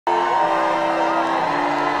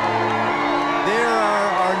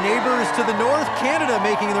to the north, Canada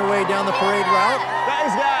making their way down the parade route.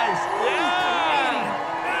 Thanks, guys. Yeah!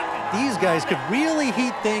 These guys could really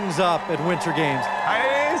heat things up at Winter Games. Hi,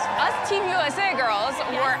 ladies. Us Team USA girls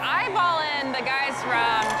were eyeballing the guys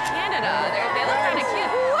from Canada. They look kind of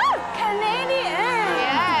cute. Canadian!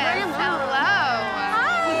 Yes, hello.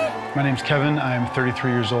 Hi. My name's Kevin. I'm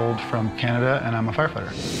 33 years old from Canada, and I'm a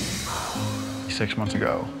firefighter. 6 months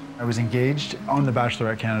ago, I was engaged on the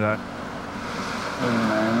Bachelorette Canada.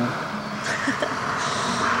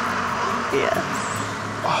 Yes.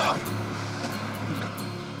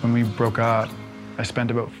 When we broke up, I spent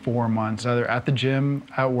about 4 months either at the gym,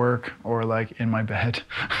 at work, or like in my bed.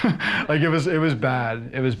 Like it was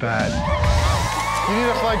bad. It was bad. You need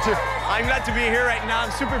a flag too. I'm glad to be here right now.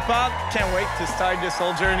 I'm super pumped. Can't wait to start this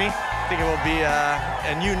whole journey. I think it will be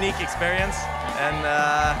a unique experience. And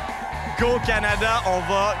go Canada, on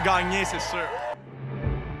va gagner, c'est sûr.